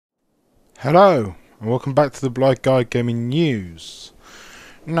Hello, and welcome back to the Blind Guy Gaming News.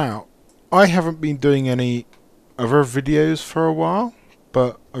 Now, I haven't been doing any other videos for a while,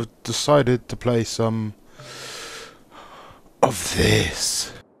 but I've decided to play some of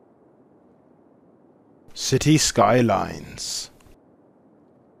this. City Skylines.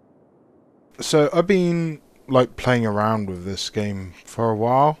 So, I've been, playing around with this game for a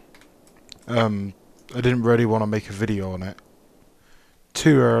while. I didn't really want to make a video on it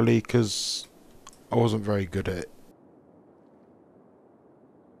too early, because I wasn't very good at it.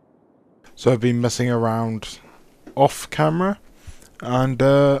 So I've been messing around off camera and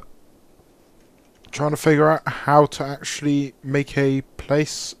trying to figure out how to actually make a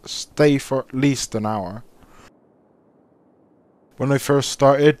place stay for at least an hour. When I first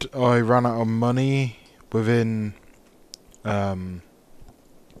started, I ran out of money within about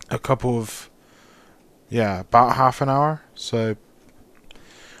half an hour. So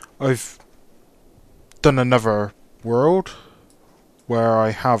I've done another world where I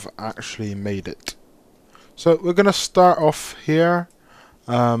have actually made it. So we're going to start off here.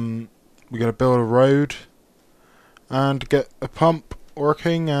 We're going to build a road and get a pump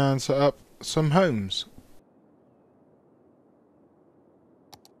working and set up some homes.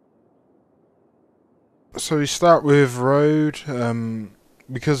 So we start with road.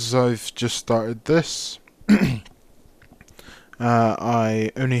 Because I've just started this,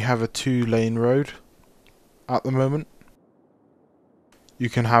 I only have a 2-lane road at the moment.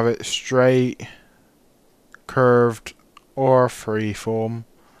 You can have it straight, curved, or freeform.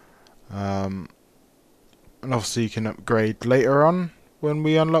 And obviously you can upgrade later on when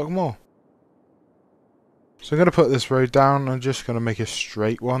we unlock more. So I'm going to put this road down. I'm just going to make a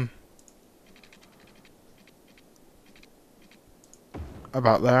straight one.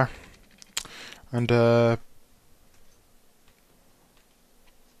 About there. And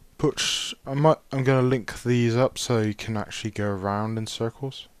I'm going to link these up so you can actually go around in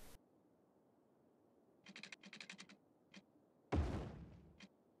circles.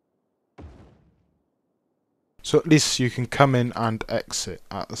 So at least you can come in and exit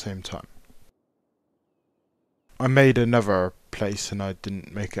at the same time. I made another place and I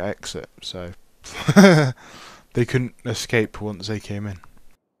didn't make an exit, so they couldn't escape once they came in.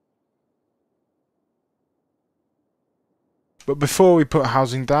 But before we put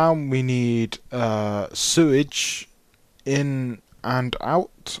housing down, we need sewage in and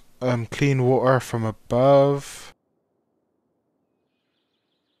out, clean water from above.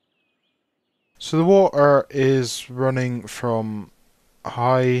 So the water is running from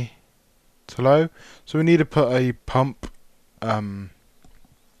high to low, so we need to put a pump, a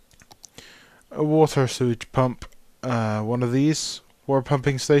water sewage pump, one of these water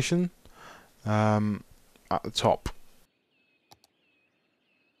pumping station, at the top.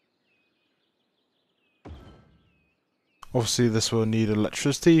 Obviously this will need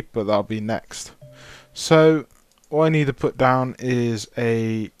electricity, but that'll be next. So what I need to put down is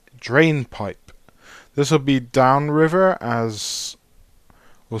a drain pipe. This will be downriver, as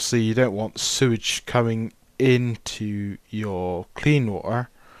we'll see you don't want sewage coming into your clean water.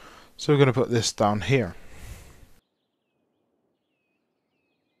 So we're going to put this down here.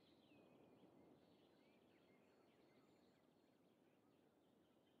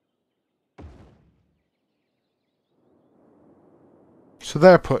 So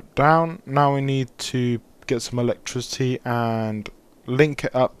they're put down. Now we need to get some electricity and link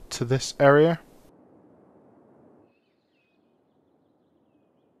it up to this area.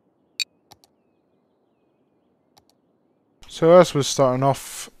 So as we're starting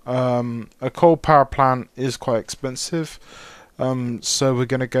off, a coal power plant is quite expensive. So we're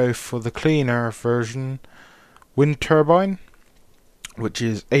going to go for the cleaner version, wind turbine, which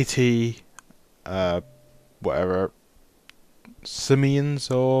is 80 whatever simians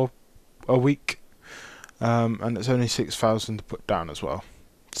or a week, and it's only 6,000 to put down as well.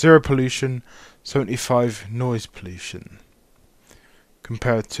 0 pollution, 75 noise pollution,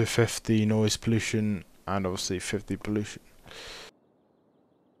 compared to 50 noise pollution and obviously 50 pollution.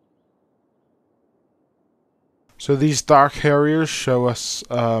 So these dark areas show us,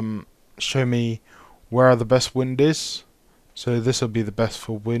 show me where the best wind is. So this will be the best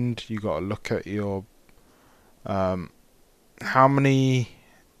for wind. You got to look at your how many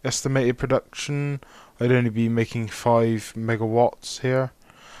estimated production. I'd only be making 5 megawatts here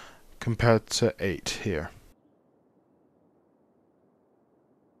compared to 8 here.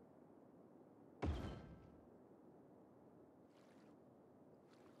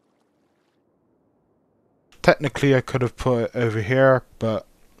 Technically I could have put it over here, but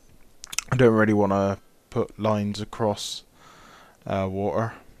I don't really want to put lines across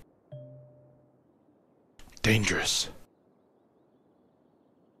water. dangerous.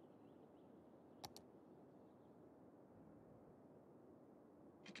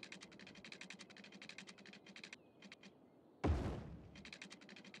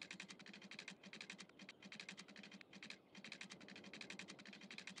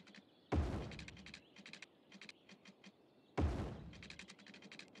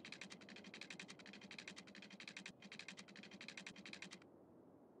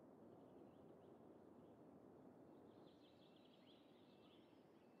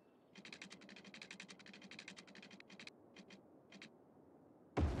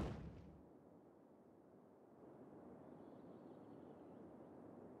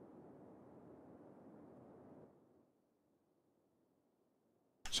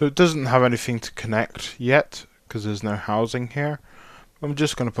 So it doesn't have anything to connect yet because there's no housing here. I'm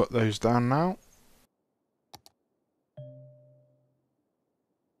just going to put those down now.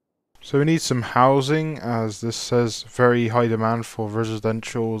 So we need some housing, as this says very high demand for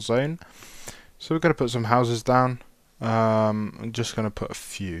residential zone. So we're going to put some houses down. I'm just going to put a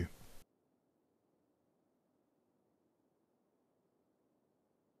few.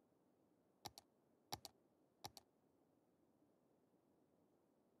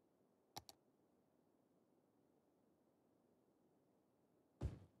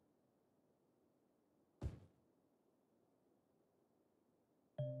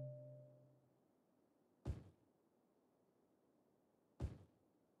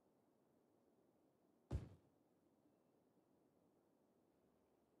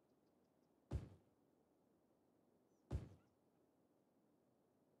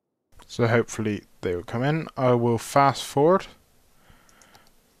 So hopefully they will come in. I will fast forward,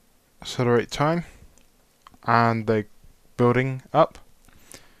 accelerate time, and they're building up.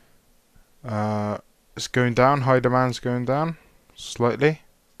 It's going down, high demand's going down slightly.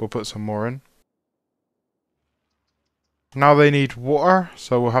 We'll put some more in. Now they need water,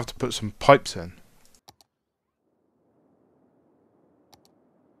 so we'll have to put some pipes in.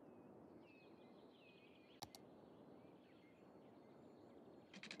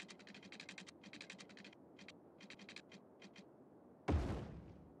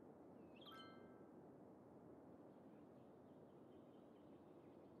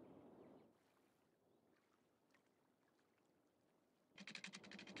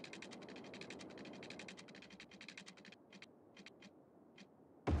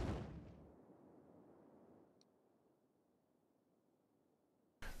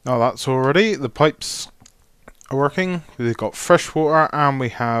 Now that's all ready. The pipes are working. We've got fresh water and we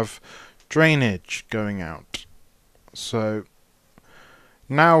have drainage going out. So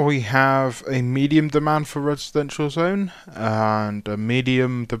now we have a medium demand for residential zone and a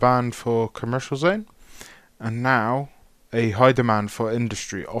medium demand for commercial zone, and now a high demand for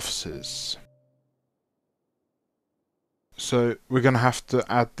industry offices. So we're going to have to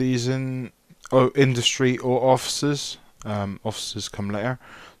add these in. Oh, industry or offices. Offices come later.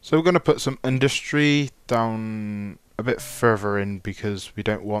 So we're going to put some industry down a bit further in because we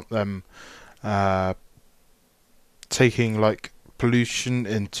don't want them taking like pollution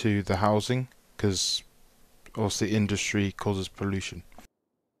into the housing, because obviously industry causes pollution.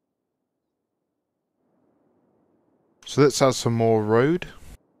 So let's add some more road.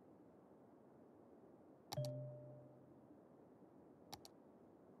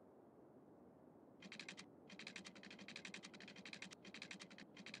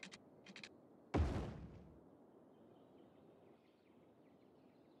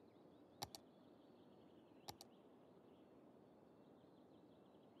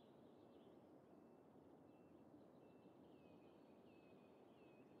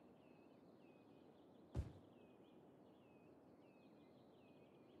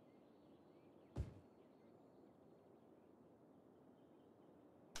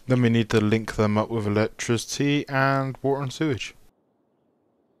 Then we need to link them up with electricity and water and sewage.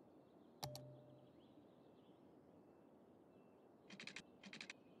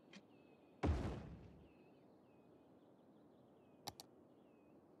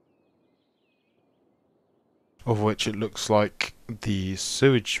 Of which it looks like the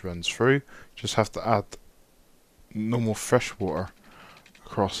sewage runs through. Just have to add normal fresh water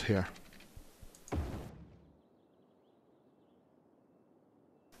across here.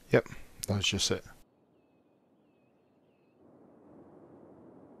 Yep, that's just it.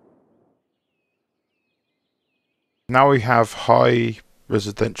 Now we have high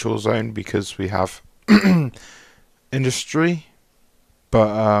residential zone because we have industry,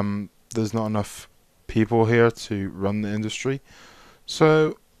 but there's not enough people here to run the industry.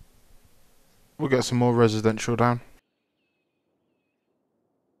 So we'll get some more residential down.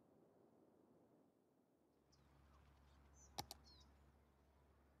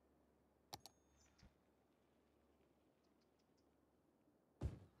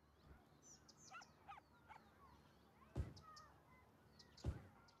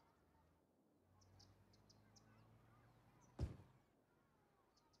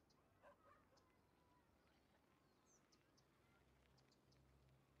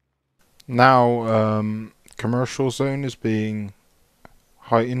 Now, commercial zone is being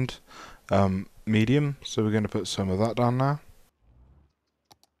heightened, medium, so we're going to put some of that down now.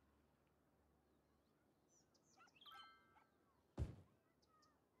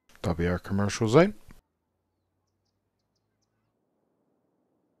 That'll be our commercial zone.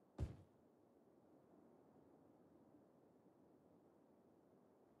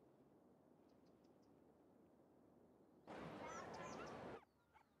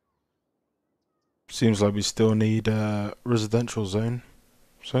 Seems like we still need a residential zone,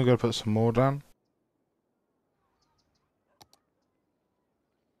 so I'm going to put some more down.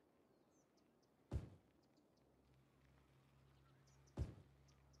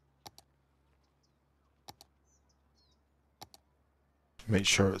 Make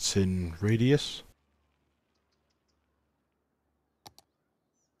sure it's in radius.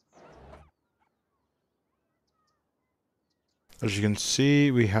 As you can see,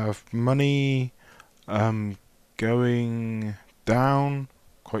 we have money going down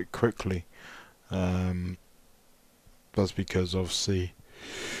quite quickly. That's because obviously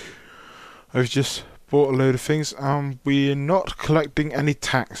I've just bought a load of things. We're not collecting any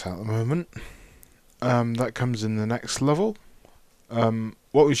tax at the moment. That comes in the next level.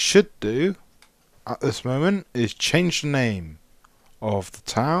 What we should do at this moment is change the name of the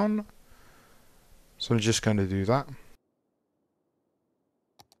town. So I'm just going to do that.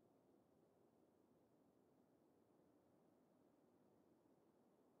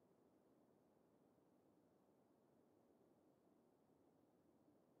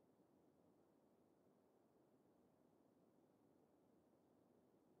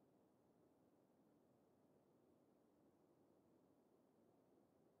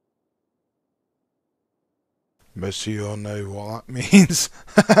 Most of you all know what that means.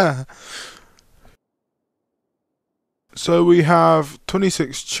 So we have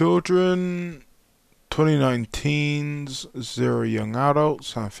 26 children, 29 teens, 0 young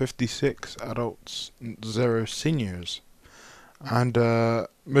adults, and 56 adults, 0 seniors. And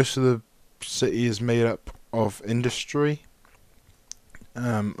most of the city is made up of industry,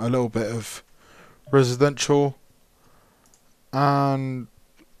 a little bit of residential, and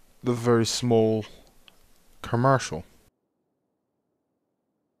the very small commercial.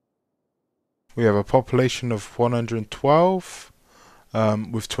 We have a population of 112,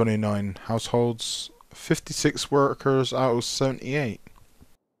 with 29 households, 56 workers out of 78.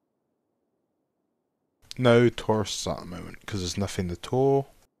 No tourists at the moment because there's nothing to tour.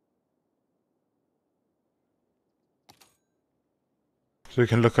 So we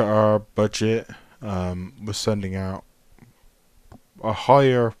can look at our budget. We're sending out a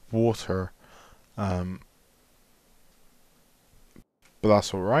higher water, but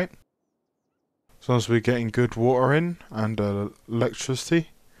that's alright. As long as we're getting good water in and electricity,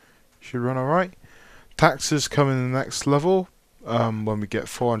 should run alright. Taxes come in the next level. When we get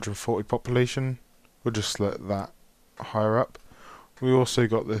 440 population, we'll just let that higher up. We also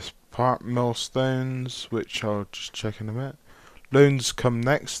got this part millstones, which I'll just check in a minute. Loans come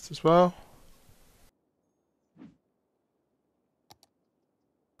next as well.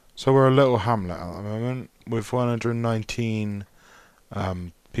 So we're a little hamlet at the moment with 119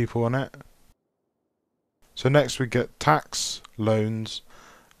 people on it. So next we get tax, loans,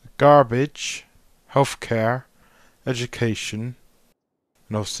 garbage, healthcare, education,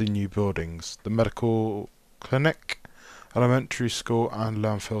 and obviously new buildings. The medical clinic, elementary school and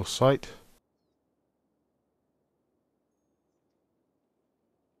landfill site.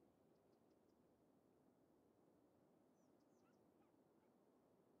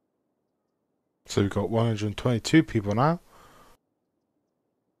 So we've got 122 people now.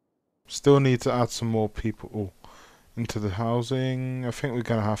 Still need to add some more people into the housing. I think we're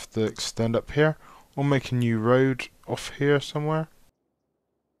going to have to extend up here or make a new road off here somewhere.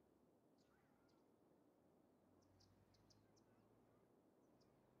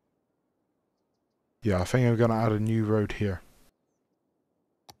 Yeah, I think I'm going to add a new road here.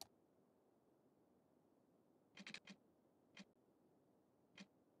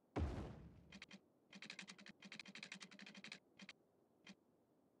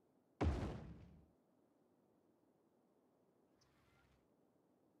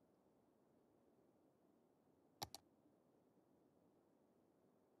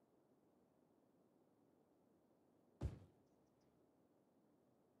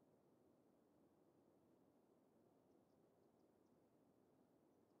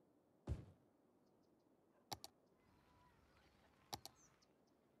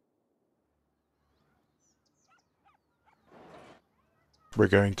 We're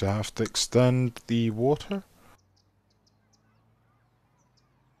going to have to extend the water.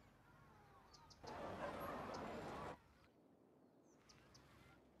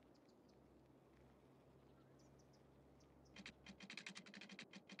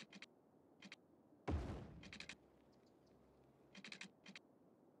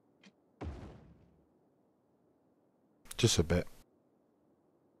 Just a bit.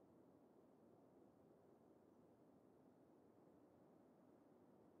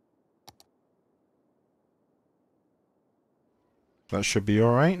 That should be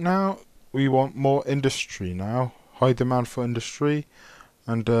alright now. We want more industry now. High demand for industry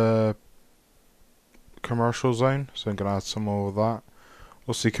and commercial zone. So I'm going to add some more of that.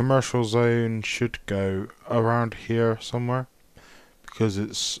 We'll see commercial zone should go around here somewhere. Because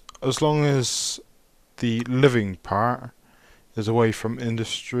it's, as long as the living part is away from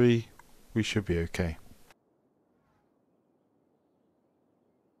industry, we should be okay.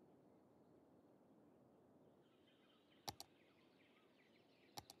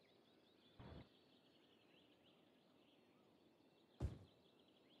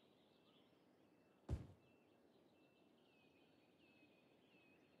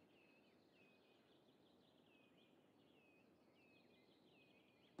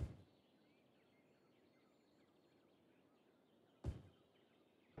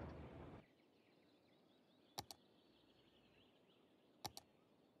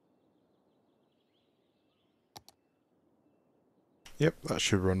 Yep, that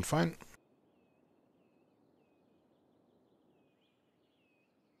should run fine.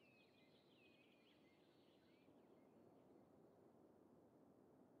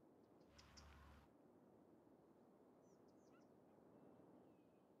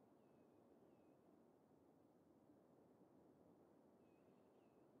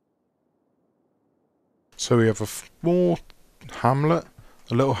 So we have a small hamlet,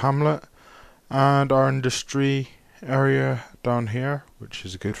 a little hamlet, and our industry area down here, which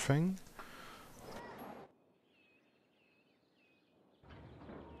is a good thing.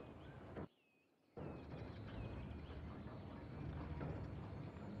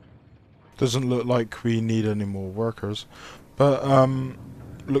 Doesn't look like we need any more workers, but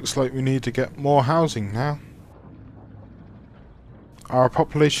looks like we need to get more housing now. Our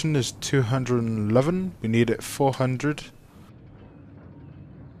population is 211, we need it 400.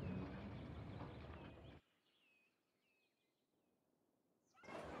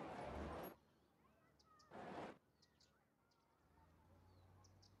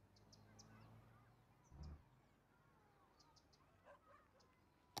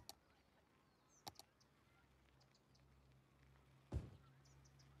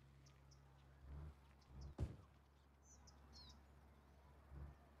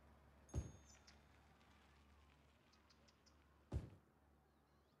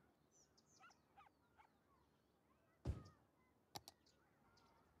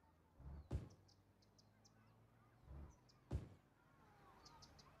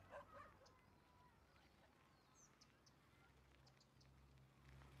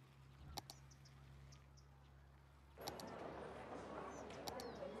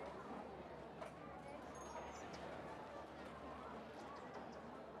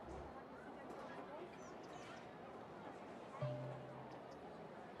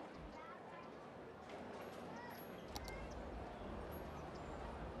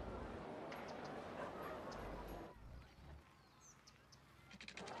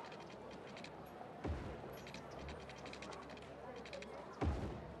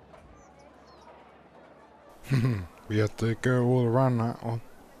 We have to go all around that one.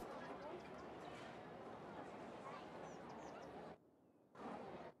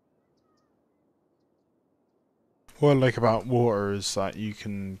 What I like about water is that you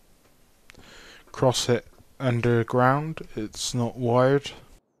can cross it underground. It's not wired.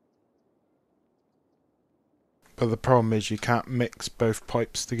 But the problem is you can't mix both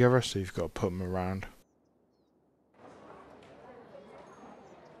pipes together, so you've got to put them around.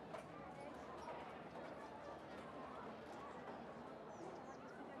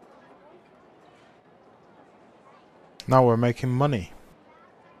 Now we're making money.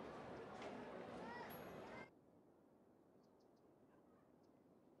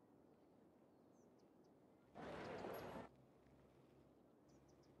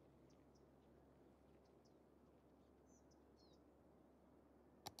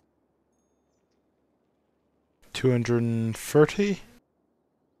 $230.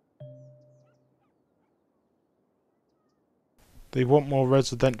 They want more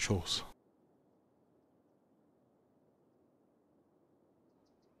residentials.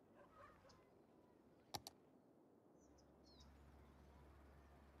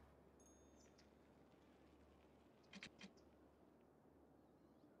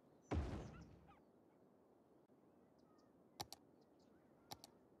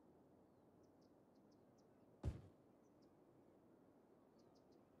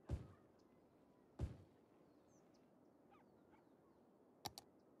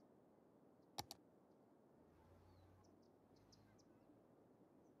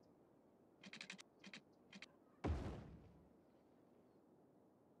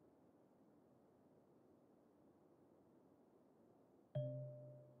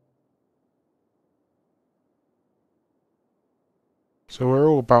 So we're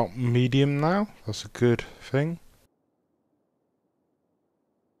all about medium now. That's a good thing.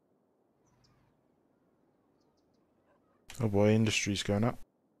 Oh boy, industry's going up.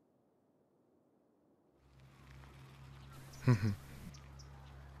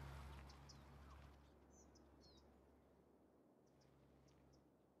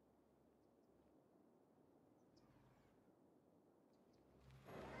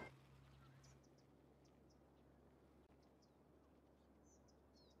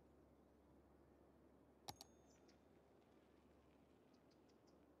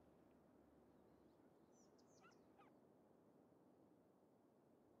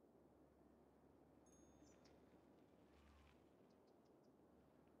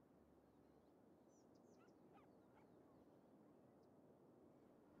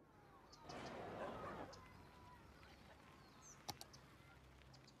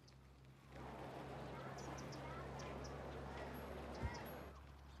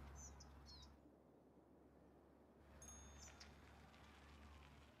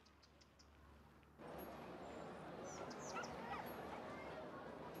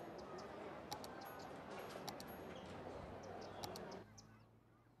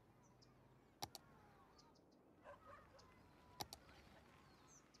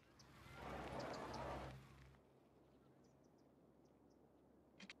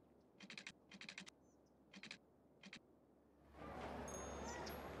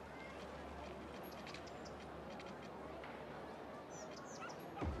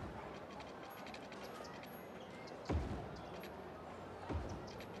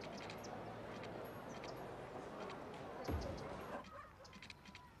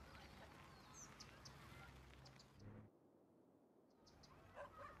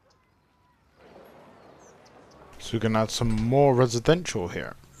 So we can add some more residential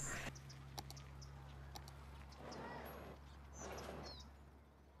here.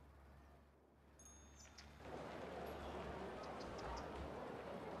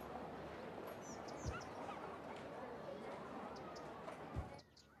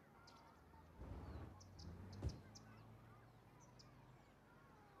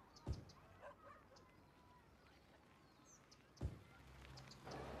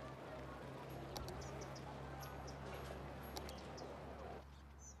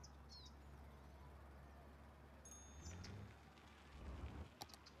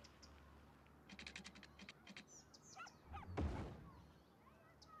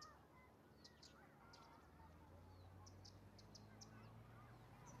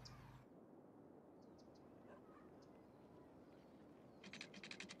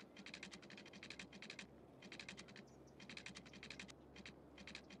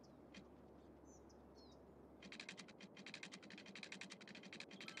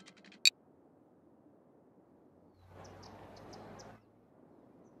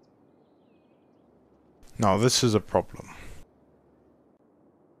 Now this is a problem.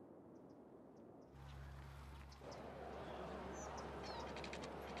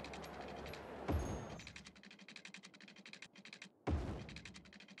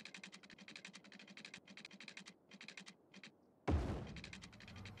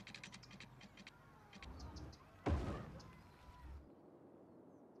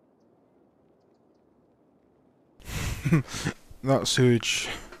 That sewage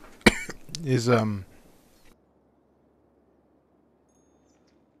is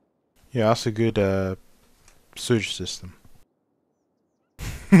yeah, that's a good sewage system.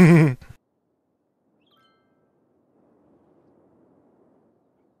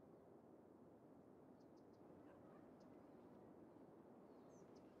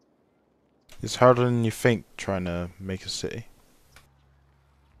 It's harder than you think trying to make a city.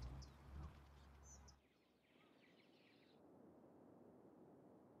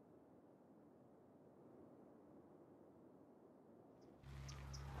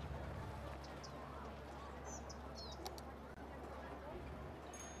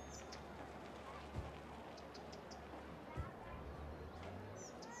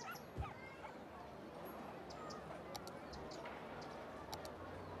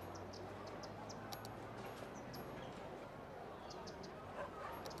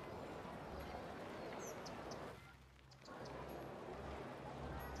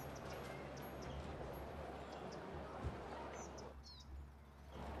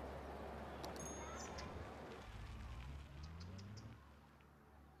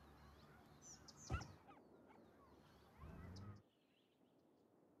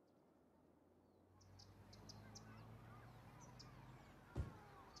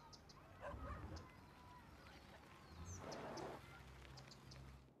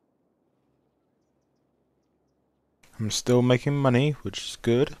 I'm still making money, which is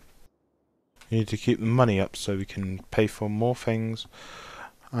good. We need to keep the money up so we can pay for more things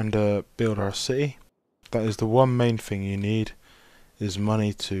and build our city. That is the one main thing you need, is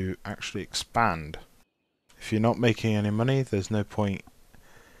money to actually expand. If you're not making any money, there's no point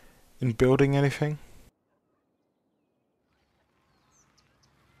in building anything.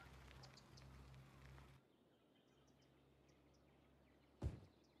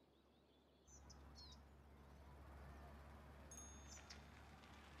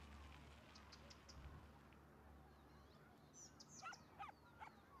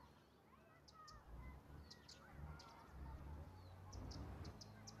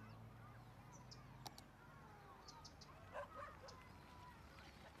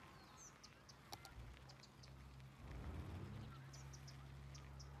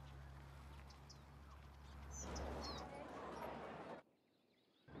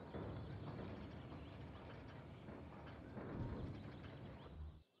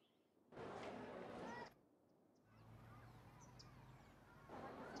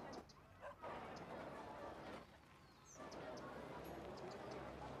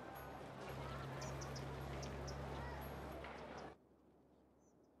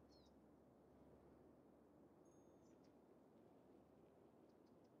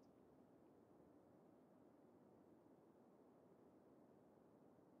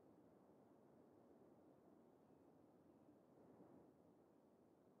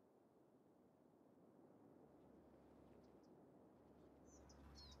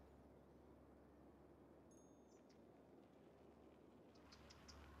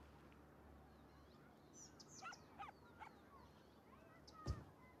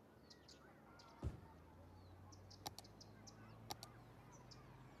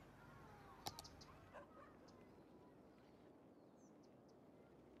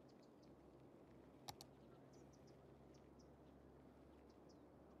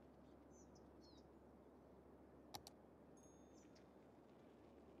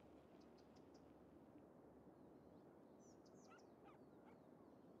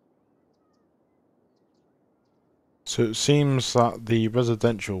 So it seems that the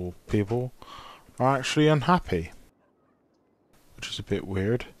residential people are actually unhappy, which is a bit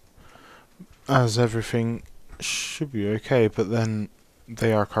weird, as everything should be okay, but then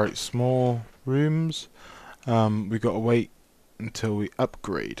they are quite small rooms. We gotta wait until we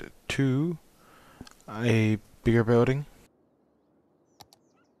upgrade to a bigger building.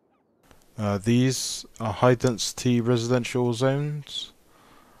 These are high density residential zones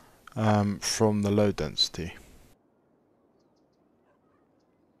from the low density.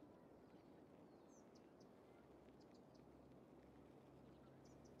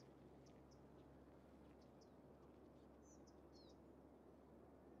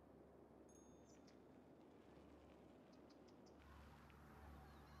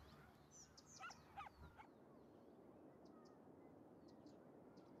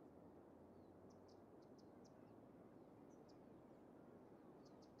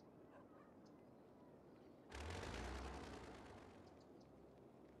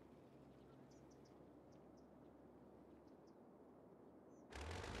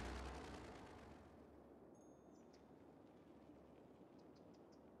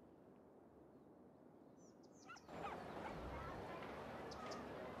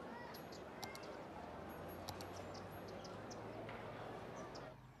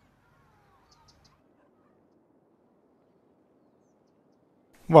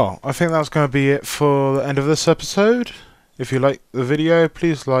 Well, I think that's going to be it for the end of this episode. If you like the video,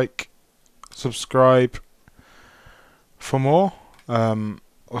 please like, subscribe for more.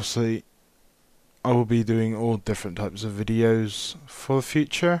 Obviously, I will be doing all different types of videos for the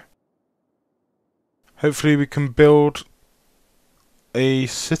future. Hopefully we can build a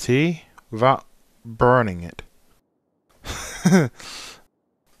city without burning it.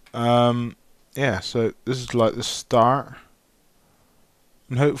 Yeah, so this is like the start.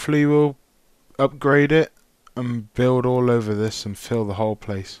 And hopefully we'll upgrade it and build all over this and fill the whole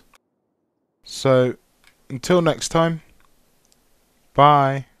place. So, until next time,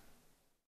 bye.